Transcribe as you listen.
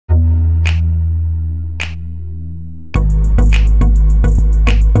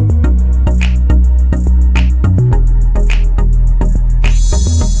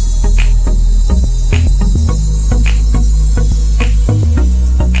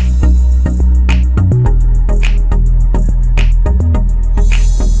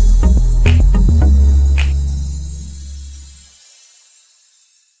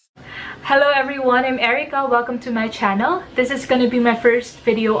America, welcome to my channel. This is going to be my first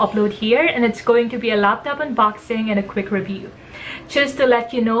video upload here, and it's going to be a laptop unboxing and a quick review. Just to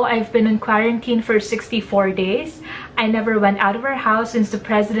let you know, I've been in quarantine for 64 days. I never went out of our house since the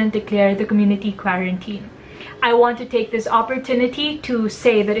president declared the community quarantine. I want to take this opportunity to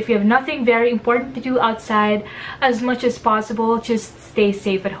say that if you have nothing very important to do outside, as much as possible, just stay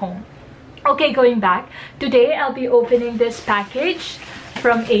safe at home. Okay, going back, today I'll be opening this package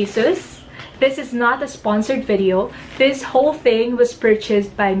from Asus. This is not a sponsored video. This whole thing was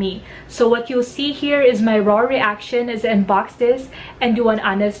purchased by me. So what you'll see here is my raw reaction as I unbox this and do an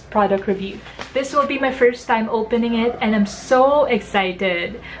honest product review. This will be my first time opening it and I'm so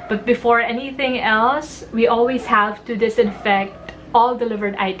excited. But before anything else, we always have to disinfect all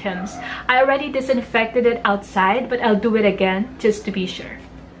delivered items. I already disinfected it outside, but I'll do it again just to be sure.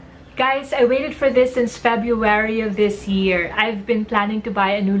 Guys, I waited for this since February of this year. I've been planning to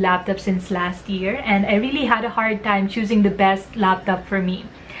buy a new laptop since last year, and I really had a hard time choosing the best laptop for me.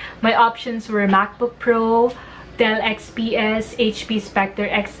 My options were MacBook Pro, Dell XPS, HP Spectre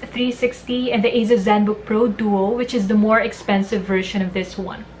X360, and the Asus Zenbook Pro Duo, which is the more expensive version of this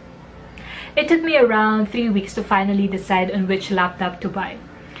one. It took me around 3 weeks to finally decide on which laptop to buy.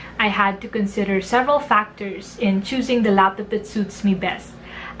 I had to consider several factors in choosing the laptop that suits me best.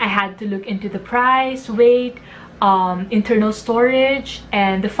 I had to look into the price, weight, internal storage,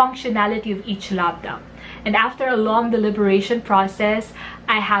 and the functionality of each laptop. And after a long deliberation process,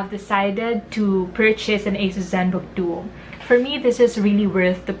 I have decided to purchase an Asus Zenbook Duo. For me, this is really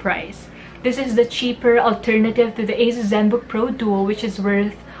worth the price. This is the cheaper alternative to the Asus Zenbook Pro Duo, which is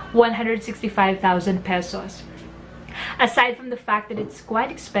worth 165,000 pesos. Aside from the fact that it's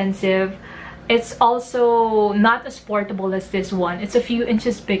quite expensive, it's also not as portable as this one. It's a few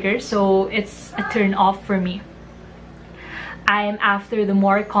inches bigger, so it's a turn off for me. I am after the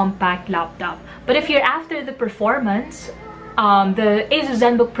more compact laptop. But if you're after the performance, the Asus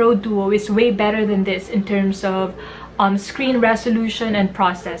Zenbook Pro Duo is way better than this in terms of screen resolution and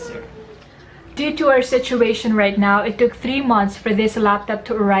processor. Due to our situation right now, it took 3 months for this laptop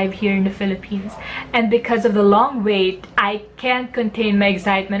to arrive here in the Philippines. And because of the long wait, I can't contain my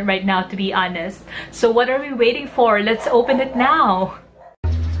excitement right now, to be honest. So what are we waiting for? Let's open it now!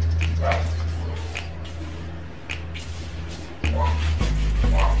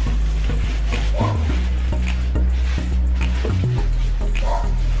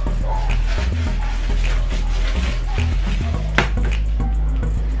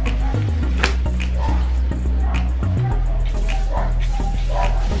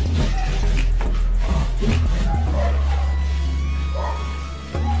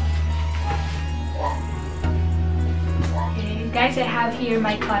 Guys, I have here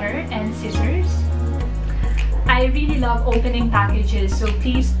my cutter and scissors. I really love opening packages, so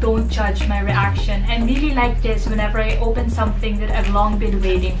please don't judge my reaction. I'm really like this whenever I open something that I've long been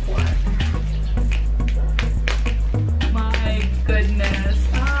waiting for. My goodness.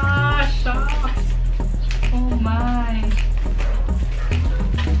 Ah, shucks. Oh my.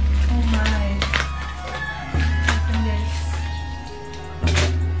 Oh my. Goodness.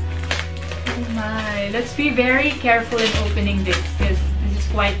 Oh my. Let's be very careful in opening this because this is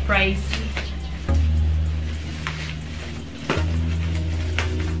quite pricey.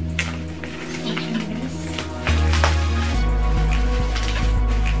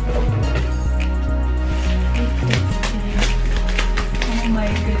 Oh my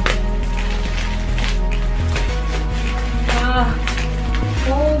goodness.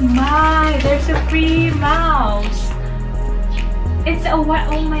 Oh my, there's a free mouse. It's a oh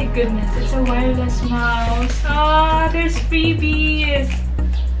my goodness, it's a wireless mouse. Ah, there's freebies.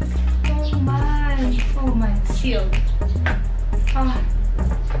 Oh my, it's sealed. Ah,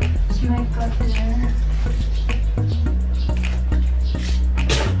 my god, there.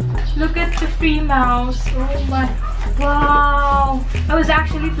 Look at the free mouse. Oh my, wow. I was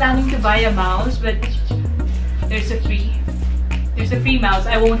actually planning to buy a mouse, but there's a free mouse.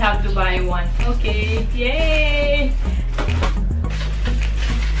 I won't have to buy one. Okay, yay.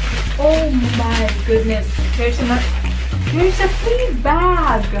 Oh my goodness, there's a free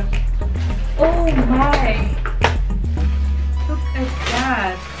bag. Oh my, look at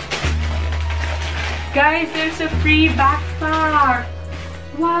that. Guys, there's a free backpack.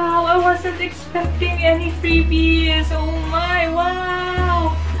 Wow, I wasn't expecting any freebies. Oh my,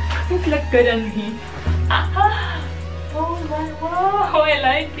 wow. It looked good on me. Oh my, wow, I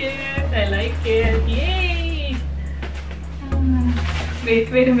like it, yay.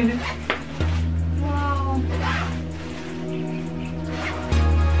 Wait a minute. Wow.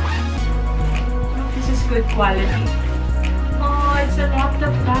 This is good quality. Oh, it's a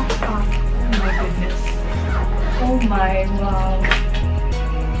laptop backpack. Oh my goodness. Oh my, wow.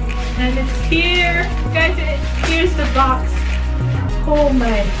 And it's here. Guys, here's the box. Oh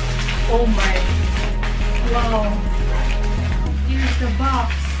my. Oh my. Wow. Here's the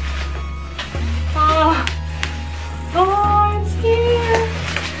box. Oh. Oh, it's here.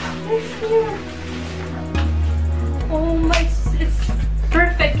 It's here. Oh my, it's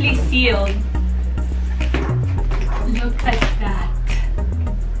perfectly sealed. Look at that.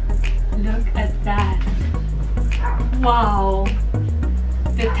 Look at that. Wow.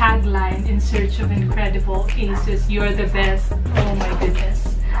 The tagline, in search of incredible Asus, you're the best. Oh my goodness.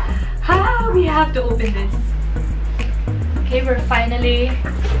 We have to open this. Okay, we're finally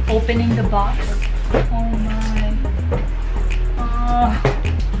opening the box. Oh my. Wow.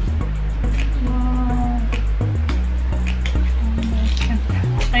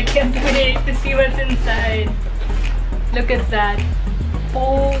 I can't wait to see what's inside. Look at that.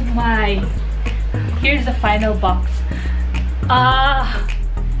 Oh my. Here's the final box. I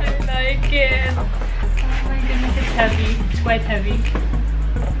like it. Oh my goodness, it's heavy. It's quite heavy.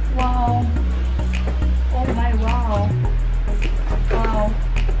 Wow. Oh my, wow. Wow.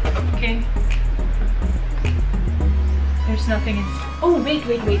 Okay. There's nothing inside. Oh, wait.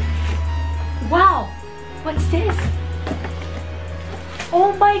 Wow. What's this?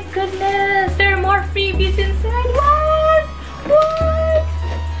 Oh my goodness. There are more freebies inside. What? What?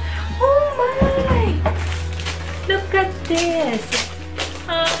 Oh my. Look at this.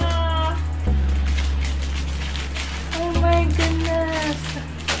 Oh my goodness.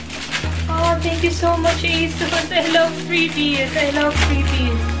 Oh, thank you so much, Asus. I love freebies. I love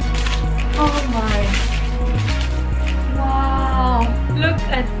freebies. Oh my. Wow. Look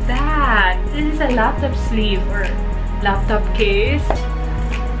at that. This is a laptop sleeve or laptop case.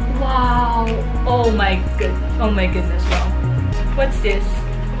 Wow. Oh my goodness. Wow. What's this?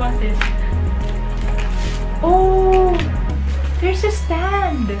 What's this? Oh, there's a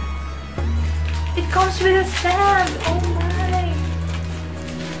stand. It comes with a stand. Oh my.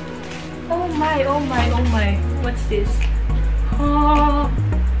 Oh my, oh my, oh my. What's this? Oh.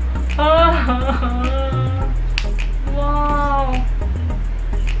 Wow.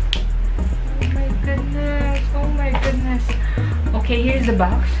 Oh my goodness. Oh my goodness. Okay, here's the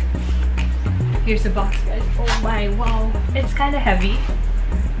box. Here's the box, guys. Oh my, wow. It's kind of heavy.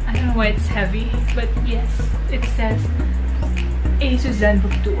 I don't know why it's heavy, but yes, it says Asus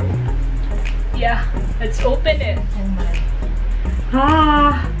Zenbook Duo. Yeah, let's open it. Oh my.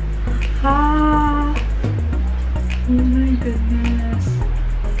 Oh my goodness.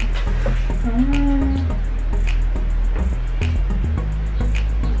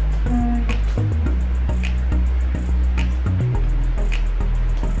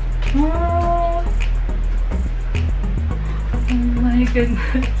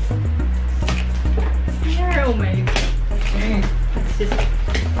 Goodness. Here, oh my god. Let's just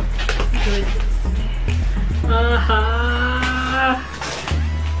do it.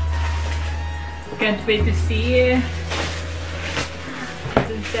 Can't wait to see what's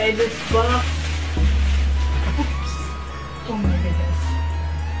inside this box. Oops. Oh my goodness.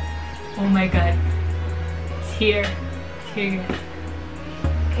 Oh my god. It's here. It's here.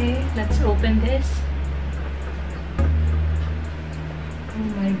 Okay, let's open this. Oh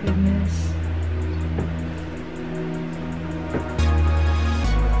my goodness.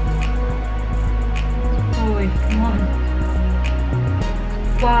 Oh wait, come on.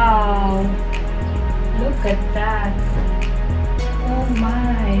 Wow. Look at that. Oh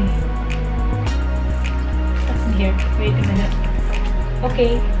my. What's in here? Wait a minute.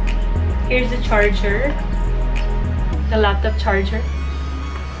 Okay. Here's the charger. The laptop charger.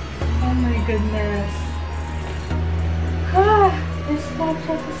 Oh my goodness. This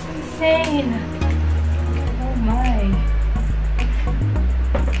laptop is insane. Oh my.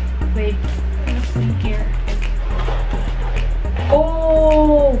 Wait, what's in here?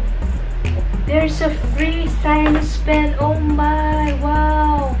 Oh! There's a free stylus pen. Oh my,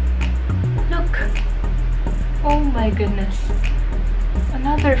 wow. Look. Oh my goodness.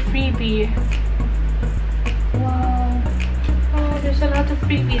 Another freebie. Wow. Oh, there's a lot of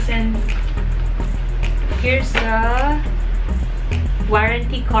freebies, and here's the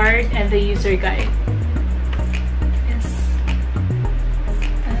warranty card and the user guide. Yes.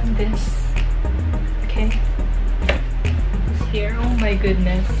 And this. Okay. It's here. Oh my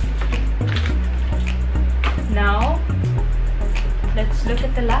goodness. Now, let's look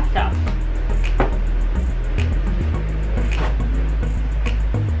at the laptop.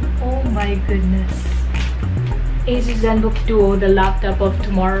 Oh my goodness. Asus Zenbook Duo, the laptop of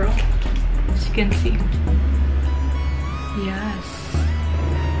tomorrow. As you can see. Yes.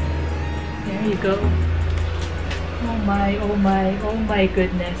 There you go. my, oh my, oh my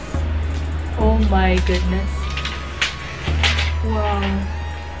goodness. Oh my goodness. Wow.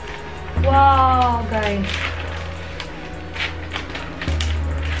 Wow, guys.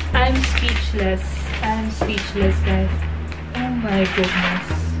 I'm speechless. I'm speechless, guys. Oh my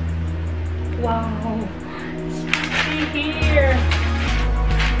goodness. Wow. See here.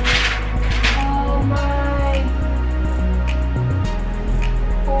 Oh my.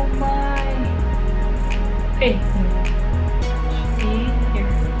 Oh my. Hey. See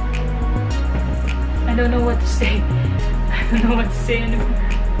here. I don't know what to say. I don't know what to say anymore.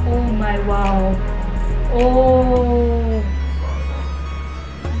 Oh my, wow. Oh.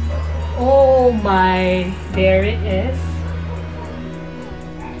 Oh my. There it is.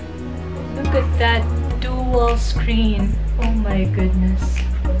 Look at that dual screen. Oh my goodness.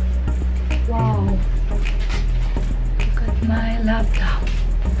 Wow. Look at my laptop.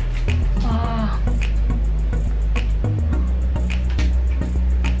 Ah.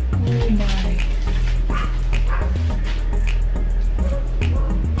 Oh my.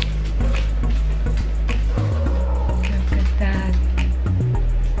 Look at that.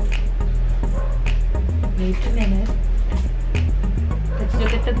 Wait a minute. Let's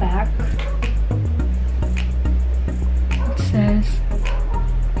look at the back. It says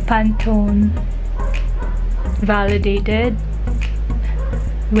Pantone validated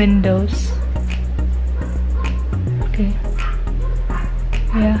Windows. Okay.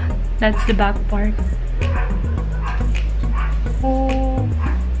 Yeah, that's the back part. Oh,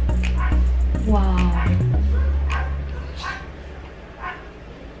 wow.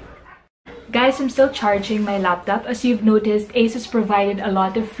 Guys, I'm still charging my laptop. As you've noticed, Asus provided a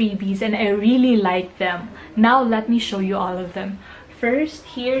lot of freebies and I really like them. Now let me show you all of them. First,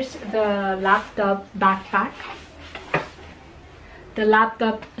 here's the laptop backpack, the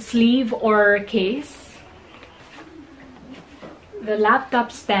laptop sleeve or case, the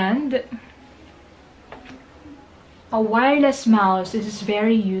laptop stand, a wireless mouse. This is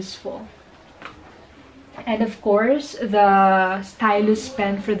very useful. And of course, the stylus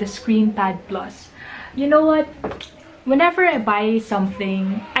pen for the ScreenPad Plus. You know what? Whenever I buy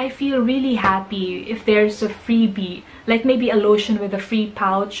something, I feel really happy if there's a freebie, like maybe a lotion with a free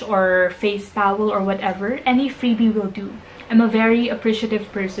pouch or face towel or whatever. Any freebie will do. I'm a very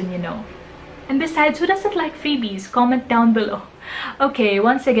appreciative person, you know. And besides, who doesn't like freebies? Comment down below. Okay,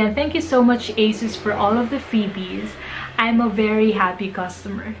 once again, thank you so much, Asus, for all of the freebies. I'm a very happy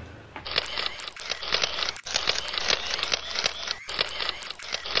customer.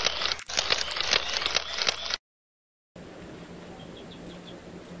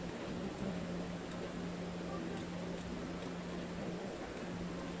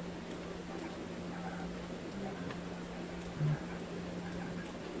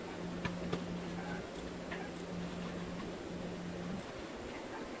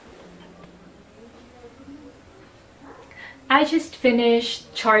 I just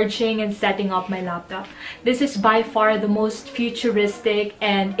finished charging and setting up my laptop. This is by far the most futuristic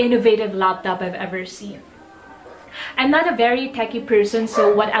and innovative laptop I've ever seen. I'm not a very techie person,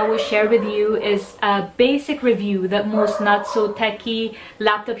 so what I will share with you is a basic review that most not so techie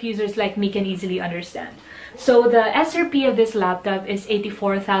laptop users like me can easily understand. So the SRP of this laptop is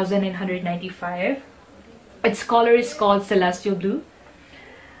 $84,995. Its color is called Celestial Blue.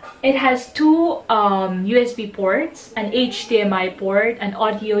 It has two USB ports, an HDMI port, an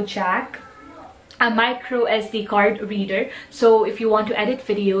audio jack, a micro SD card reader. So if you want to edit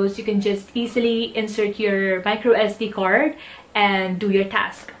videos, you can just easily insert your micro SD card and do your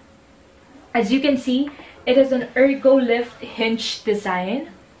task. As you can see, it is an ergo lift hinge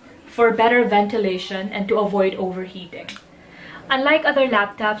design for better ventilation and to avoid overheating. Unlike other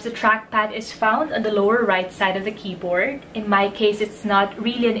laptops, the trackpad is found on the lower right side of the keyboard. In my case, it's not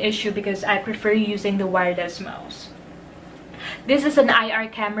really an issue because I prefer using the wireless mouse. This is an IR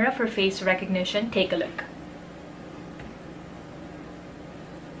camera for face recognition. Take a look.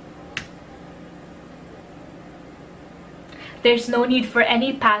 There's no need for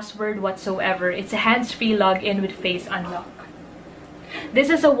any password whatsoever. It's a hands-free login with face unlock. This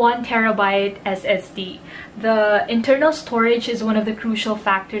is a 1 terabyte SSD. The internal storage is one of the crucial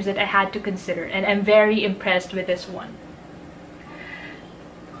factors that I had to consider, and I'm very impressed with this one.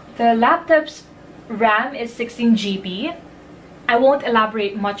 The laptop's RAM is 16 GB. I won't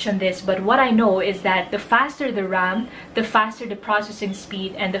elaborate much on this, but what I know is that the faster the RAM, the faster the processing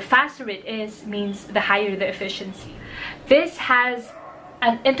speed, and the faster it is means the higher the efficiency. This has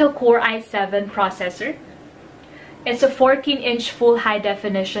an Intel Core i7 processor. It's a 14-inch full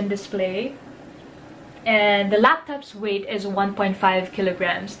high-definition display. and the laptop's weight is 1.5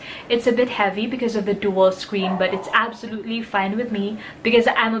 kilograms. It's a bit heavy because of the dual screen, but it's absolutely fine with me because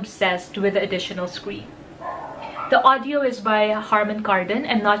I'm obsessed with the additional screen. The audio is by Harman Kardon.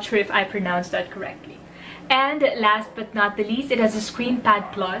 I'm not sure if I pronounced that correctly. And last but not the least, it has a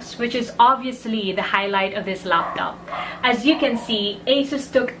ScreenPad Plus, which is obviously the highlight of this laptop. As you can see,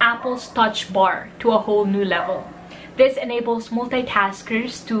 Asus took Apple's Touch Bar to a whole new level. This enables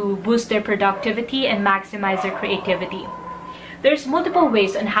multitaskers to boost their productivity and maximize their creativity. There's multiple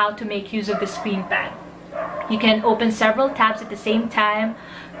ways on how to make use of the ScreenPad. You can open several tabs at the same time,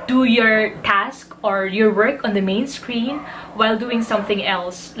 do your task or your work on the main screen while doing something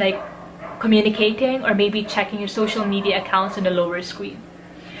else, like communicating or maybe checking your social media accounts on the lower screen.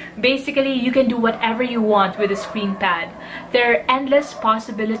 Basically, you can do whatever you want with a ScreenPad. There are endless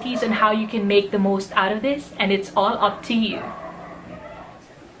possibilities on how you can make the most out of this, and it's all up to you.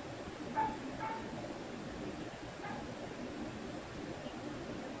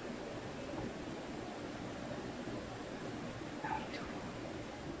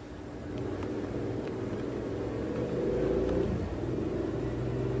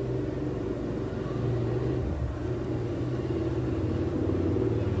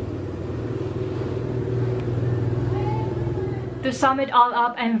 To sum it all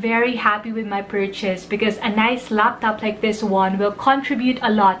up, I'm very happy with my purchase because a nice laptop like this one will contribute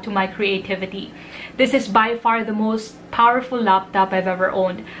a lot to my creativity. This is by far the most powerful laptop I've ever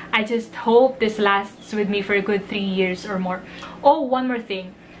owned. I just hope this lasts with me for a good 3 years or more. Oh, one more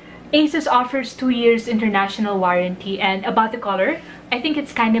thing. Asus offers 2 years international warranty, and about the color, I think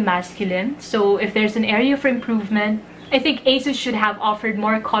it's kind of masculine. So if there's an area for improvement, I think Asus should have offered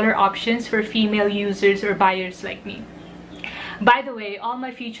more color options for female users or buyers like me. By the way, all my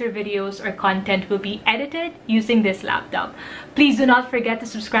future videos or content will be edited using this laptop. Please do not forget to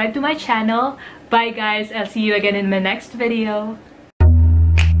subscribe to my channel. Bye guys, I'll see you again in my next video.